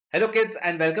Hello kids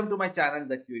and welcome to my channel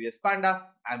The Curious Panda.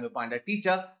 I'm a panda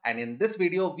teacher and in this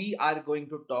video we are going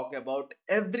to talk about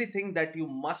everything that you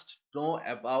must know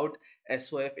about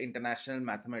SOF International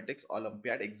Mathematics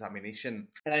Olympiad examination.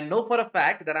 And I know for a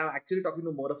fact that I'm actually talking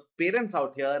to more of parents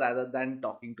out here rather than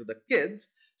talking to the kids.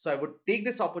 So I would take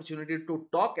this opportunity to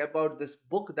talk about this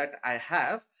book that I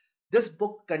have. This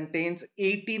book contains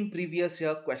 18 previous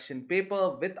year question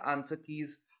paper with answer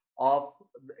keys of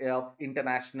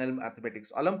International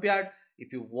Mathematics Olympiad.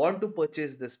 If you want to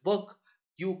purchase this book,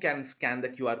 you can scan the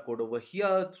QR code over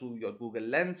here through your Google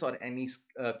Lens or any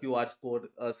QR code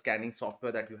scanning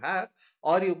software that you have,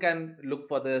 or you can look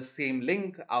for the same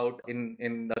link out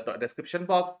in the description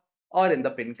box or in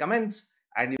the pinned comments,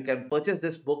 and you can purchase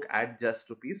this book at just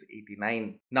rupees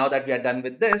 89. Now that we are done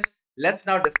with this, let's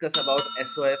now discuss about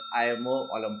SOF IMO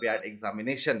Olympiad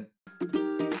examination.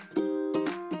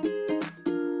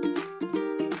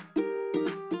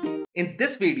 In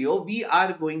this video, we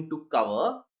are going to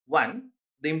cover one,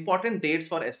 the important dates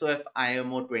for SOF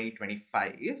IMO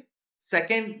 2025.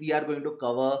 Second, we are going to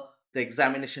cover the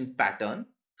examination pattern.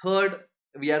 Third,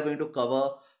 we are going to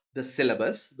cover the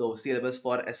syllabus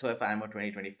for SOF IMO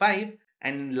 2025.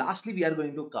 And lastly, we are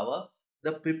going to cover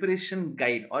the preparation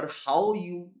guide or how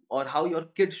your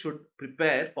kid should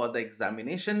prepare for the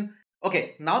examination.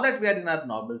 Okay, now that we are in our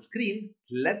normal screen,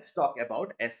 let's talk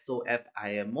about SOF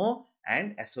IMO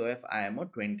and SOF IMO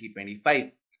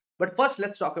 2025. But first,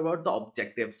 let's talk about the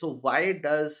objective. So why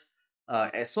does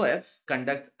SOF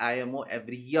conduct IMO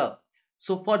every year?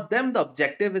 So for them, the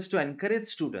objective is to encourage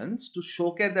students to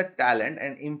showcase their talent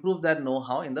and improve their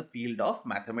know-how in the field of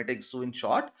mathematics. So in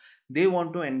short, they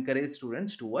want to encourage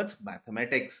students towards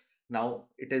mathematics. Now,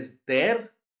 it is their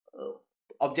uh,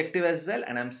 objective as well,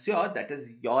 and I'm sure that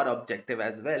is your objective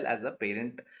as well as a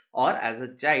parent or as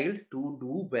a child to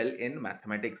do well in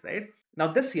mathematics, right? Now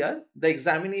this year the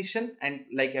examination, and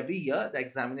like every year the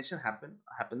examination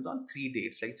happens on 3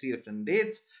 dates, like 3 different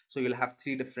dates. So you'll have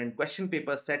 3 different question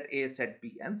papers: set A, set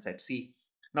B and set C.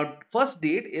 Now first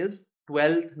date is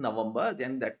 12th November,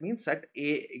 then that means set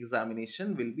A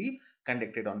examination will be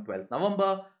conducted on 12th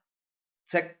November.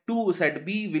 Set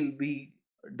B will be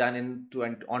done on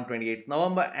 28th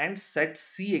November, and set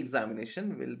C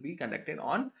examination will be conducted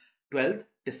on 12th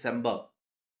December.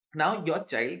 Now your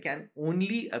child can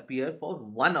only appear for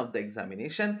one of the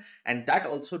examination, and that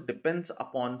also depends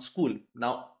upon school.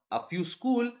 Now a few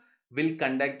school will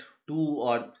conduct 2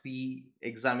 or 3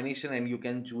 examination and you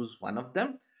can choose one of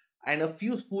them, and a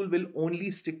few school will only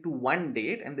stick to one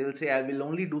date and they will say I will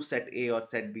only do set A or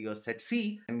set B or set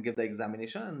C and give the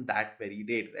examination on that very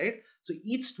date, right? So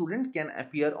each student can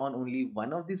appear on only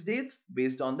one of these dates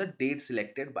based on the date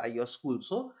selected by your school.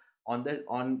 So on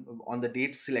the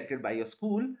date selected by your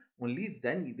school, only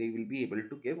then they will be able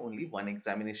to give only one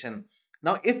examination.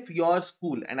 Now if your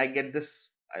school, and I get this,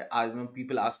 I know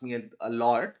people ask me a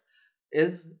lot,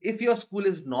 is if your school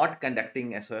is not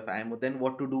conducting SOF IMO, then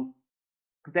what to do?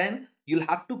 Then you'll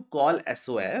have to call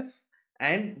SOF,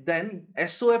 and then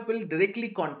SOF will directly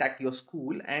contact your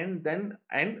school and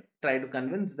try to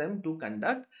convince them to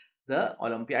conduct the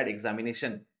Olympiad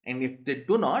examination. And if they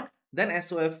do not, then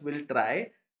SOF will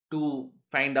try to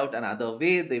find out another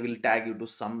way. They will tag you to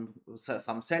some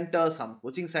center, some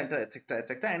coaching center, etc.,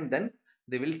 etc., and then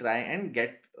they will try and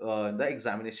get the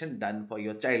examination done for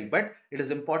your child. But it is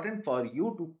important for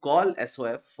you to call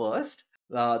SOF first.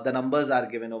 The numbers are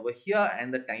given over here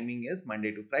and the timing is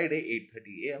Monday to Friday,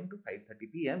 8:30 a.m. to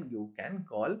 5:30 p.m. You can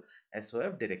call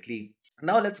SOF directly.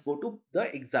 Now let's go to the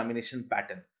examination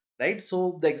pattern, right?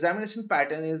 So the examination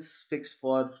pattern is fixed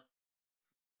for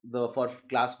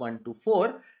class 1 to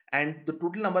 4, and the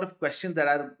total number of questions that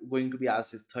are going to be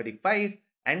asked is 35,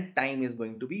 and time is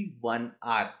going to be 1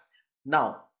 hour.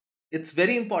 Now it's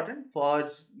very important for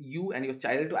you and your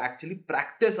child to actually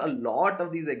practice a lot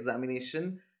of these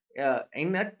examination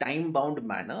in a time bound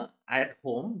manner at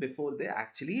home before they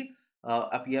actually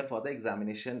appear for the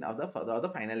examination of the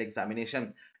final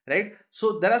examination, right?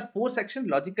 So there are 4 sections: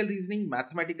 logical reasoning,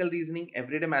 mathematical reasoning,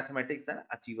 everyday mathematics and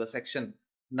achiever section.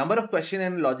 Number of question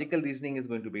in logical reasoning is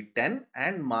going to be 10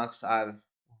 and marks are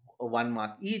 1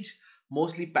 mark each.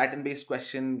 Mostly pattern based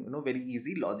question, very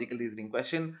easy logical reasoning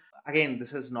question. Again,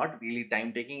 this is not really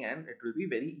time taking and it will be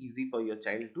very easy for your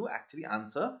child to actually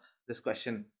answer this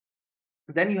question.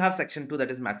 Then you have section 2,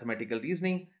 that is mathematical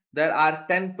reasoning. There are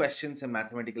 10 questions in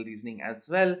mathematical reasoning as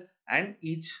well, and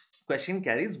each question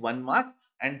carries 1 mark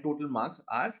and total marks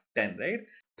are 10, right?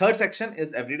 Third section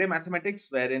is everyday mathematics,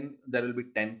 wherein there will be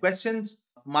 10 questions.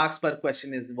 marks per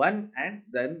question is 1, and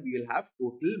then we will have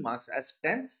total marks as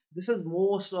 10. This is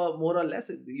more or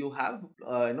less you have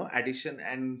addition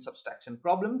and subtraction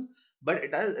problems, but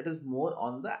it is more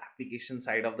on the application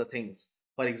side of the things.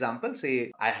 For example,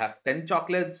 say I have 10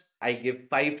 chocolates, I give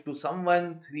 5 to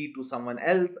someone, 3 to someone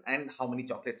else, and how many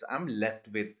chocolates I'm left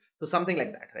with. So something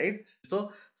like that, right?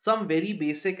 So some very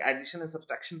basic addition and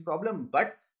subtraction problem,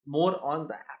 but more on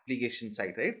the application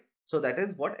side, right? So that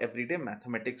is what everyday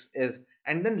mathematics is.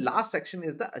 And then last section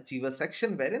is the achiever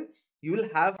section, wherein you will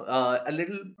have a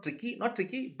little tricky, not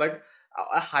tricky, but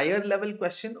a higher level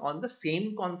question on the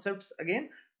same concepts again,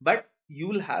 but you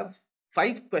will have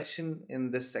 5 questions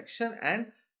in this section, and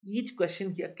each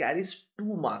question here carries 2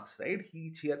 marks, right?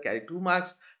 Each here carry 2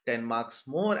 marks, 10 marks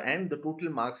more, and the total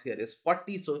marks here is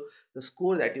 40. So the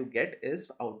score that you get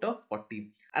is out of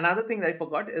 40. Another thing that I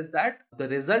forgot is that the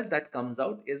result that comes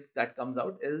out is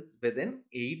within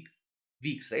 8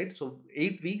 weeks, right? So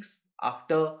 8 weeks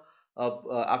after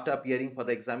appearing for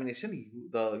the examination,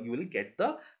 you will get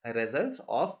the results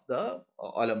of the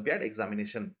Olympiad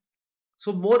examination.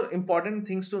 So more important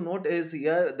things to note is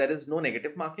here there is no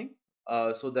negative marking.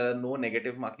 So there are no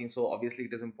negative marking. So obviously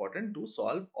it is important to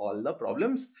solve all the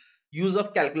problems. Use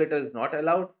of calculator is not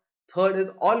allowed. Third is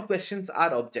all questions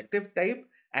are objective type,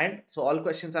 and so all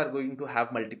questions are going to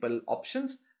have multiple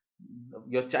options.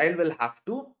 Your child will have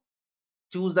to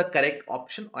choose the correct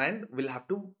option and will have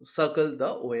to circle the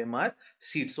OMR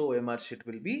sheet. So OMR sheet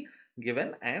will be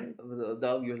given, and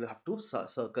you will have to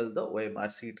circle the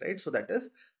OMR sheet, right? So that is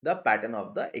the pattern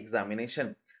of the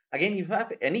examination. Again, if you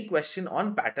have any question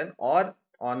on pattern or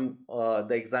on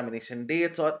the examination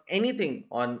dates or anything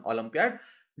on Olympiad,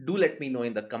 do let me know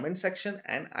in the comment section,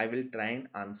 and I will try and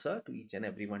answer to each and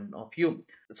every one of you.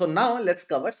 So now let's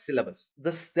cover syllabus.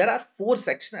 There are 4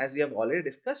 sections as we have already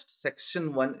discussed.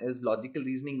 Section 1 is logical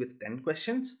reasoning with 10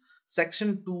 questions.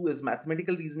 Section 2 is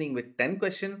mathematical reasoning with 10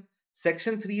 questions.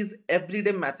 Section 3 is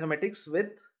everyday mathematics with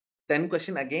 10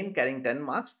 questions, again carrying 10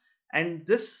 marks. And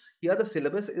this here the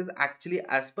syllabus is actually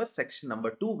as per section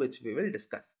number 2, which we will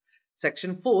discuss.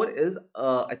 Section 4 is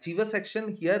achiever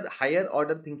section. Here higher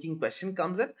order thinking question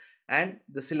comes in, and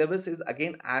the syllabus is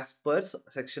again as per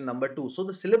section number 2. So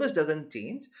the syllabus doesn't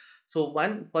change. So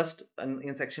first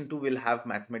in section 2 we'll have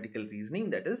mathematical reasoning,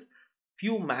 that is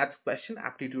few math question,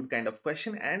 aptitude kind of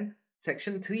question, and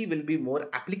section 3 will be more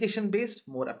application based,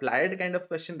 more applied kind of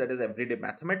question, that is everyday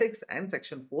mathematics, and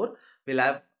section 4 will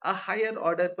have a higher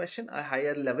order question, a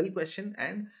higher level question,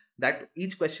 and that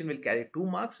each question will carry 2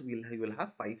 marks. You will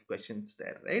have 5 questions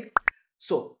there, right?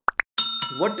 So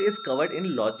what is covered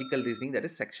in logical reasoning, that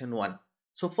is section 1.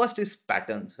 So first is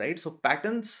patterns, right? So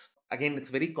patterns, again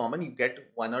it's very common, you get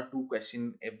 1 or 2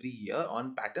 questions every year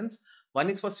on patterns.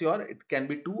 One is for sure, it can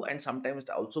be 2, and sometimes it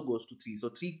also goes to 3. So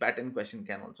 3 pattern question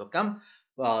can also come.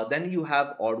 Then you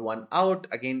have odd one out,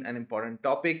 again an important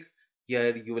topic.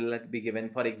 Here you will be given,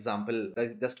 for example,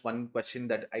 just one question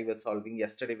that I was solving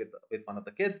yesterday with one of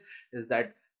the kids is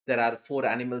that there are 4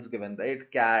 animals given, right?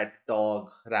 Cat,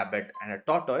 dog, rabbit, and a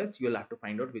tortoise. You'll have to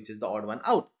find out which is the odd one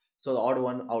out. So the odd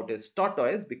one out is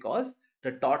tortoise, because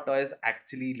the tortoise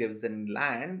actually lives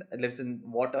in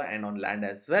water and on land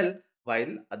as well,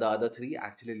 while the other 3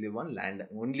 actually live on land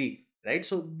only, right?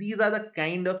 So these are the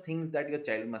kind of things that your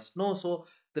child must know. So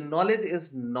the knowledge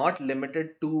is not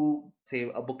limited to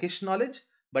say a bookish knowledge,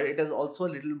 but it is also a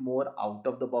little more out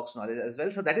of the box knowledge as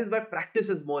well. So that is why practice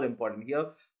is more important here.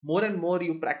 More and more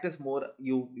you practice, more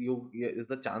is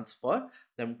the chance for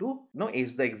them to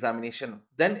ace the examination.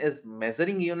 Then is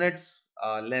measuring units,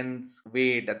 lengths,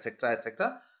 weight, etc,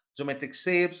 etc. Geometric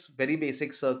shapes, very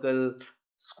basic: circle,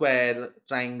 square,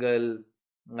 triangle,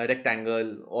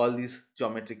 rectangle, all these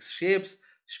geometric shapes.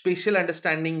 Spatial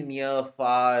understanding, near,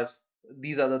 far,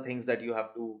 these are the things that you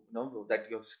have to know that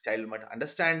your child might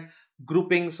understand.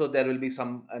 Grouping, so there will be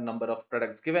some number of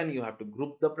products given, you have to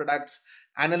group the products.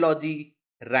 Analogy,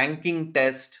 ranking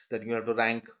test, that you have to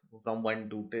rank from 1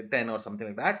 to 10 or something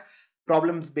like that.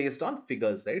 Problems based on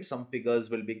figures, right? Some figures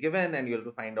will be given, and you have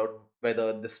to find out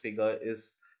whether this figure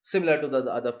is similar to the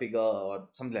other figure or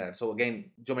something like that. So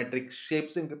again, geometric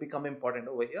shapes seem to become important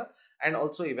over here, and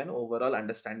also even overall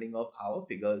understanding of how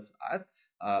figures are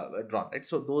drawn, right?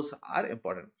 So those are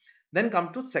important. Then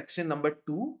come to section number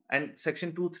 2, and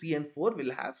section 2, 3, and 4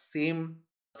 will have same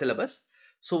syllabus.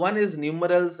 So one is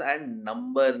numerals and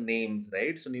number names,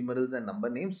 right? So numerals and number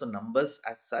names. So numbers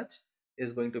as such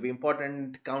is going to be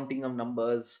important. Counting of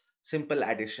numbers, simple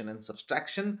addition and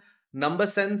subtraction. Number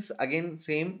sense, again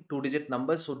same, 2-digit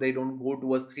numbers, so they don't go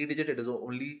towards 3-digit. It is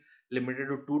only limited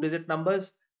to 2-digit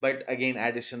numbers. But again,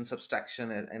 addition, subtraction,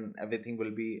 and everything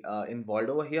will be involved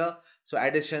over here. So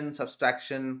addition,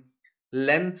 subtraction,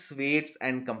 lengths, weights,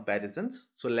 and comparisons.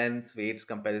 So lengths, weights,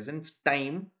 comparisons,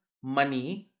 time,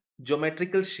 money,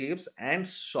 geometrical shapes, and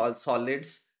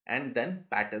solids, and then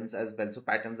patterns as well. So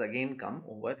patterns again come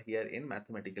over here in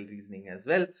mathematical reasoning as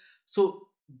well. So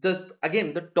the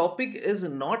topic is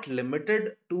not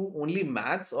limited to only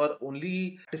maths or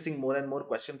only practicing more and more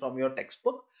questions from your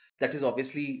textbook. That is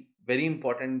obviously very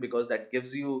important because that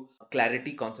gives you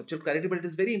clarity, conceptual clarity, but it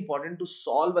is very important to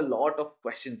solve a lot of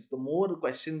questions. The more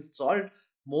questions solved,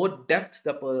 more depth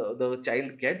the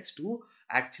child gets to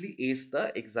actually ace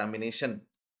the examination,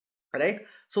 right?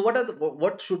 So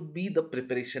what should be the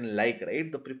preparation like,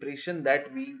 right? The preparation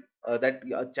that we that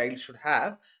a child should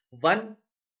have: one,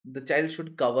 the child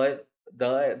should cover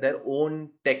their own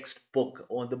textbook,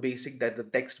 or the basic, that the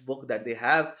textbook that they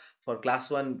have for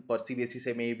class 1 for CBSE,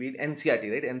 say maybe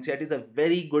NCRT, right? NCRT is a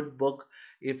very good book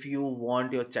if you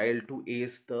want your child to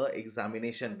ace the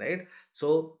examination, right?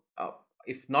 So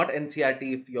if not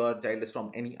NCRT, if your child is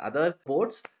from any other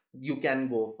boards, you can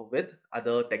go with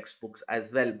other textbooks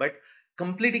as well, but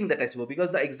completing the textbook,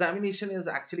 because the examination is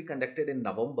actually conducted in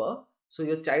November, so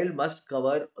your child must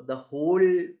cover the whole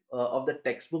of the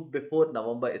textbook before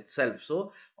November itself.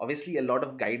 So obviously a lot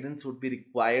of guidance would be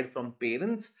required from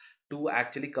parents to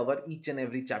actually cover each and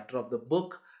every chapter of the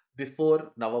book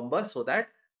before November, so that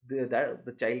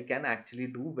the child can actually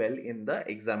do well in the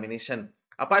examination.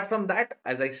 Apart from that,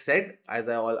 as I said, as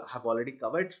have already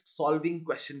covered, solving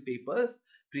question papers,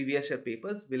 previous year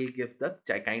papers, will give the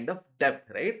kind of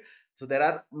depth, right? So there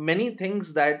are many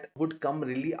things that would come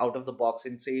really out of the box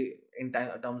in, say, in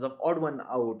terms of odd one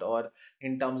out, or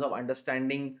in terms of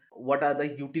understanding what are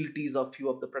the utilities of few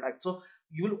of the products. So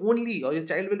you will only, or your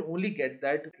child will only get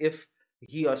that if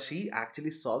he or she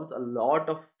actually solves a lot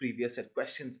of previous set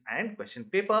questions and question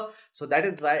paper. So that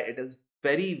is why it is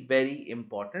very, very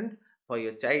important for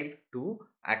your child to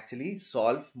actually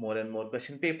solve more and more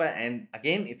question paper. And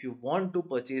again, if you want to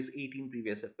purchase 18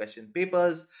 previous set question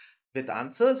papers with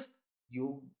answers,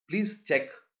 you please check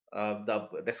the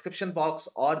description box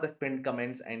or the pinned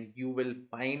comments, and you will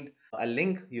find a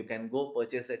link. You can go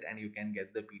purchase it and you can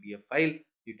get the PDF file.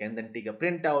 You can then take a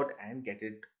printout and get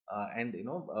it, and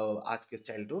ask your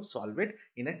child to solve it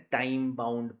in a time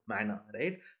bound manner,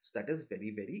 right? So that is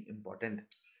very, very important.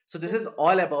 So this is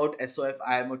all about SOF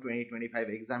IMO 2025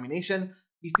 examination.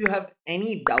 If you have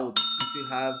any doubts, if you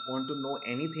have want to know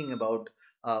anything about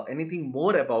anything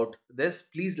more about this,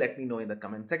 please let me know in the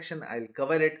comment section. I'll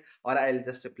cover it, or I'll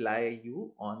just reply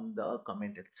you on the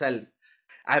comment itself.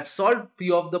 I've solved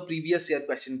few of the previous year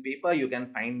question paper. You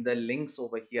can find the links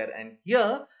over here and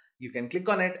here. You can click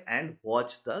on it and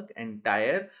watch the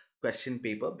entire question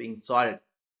paper being solved.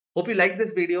 Hope you liked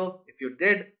this video. If you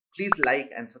did, please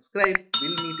like and subscribe.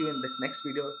 We'll meet you in the next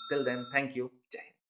video. Till then, thank you. Jai Hind.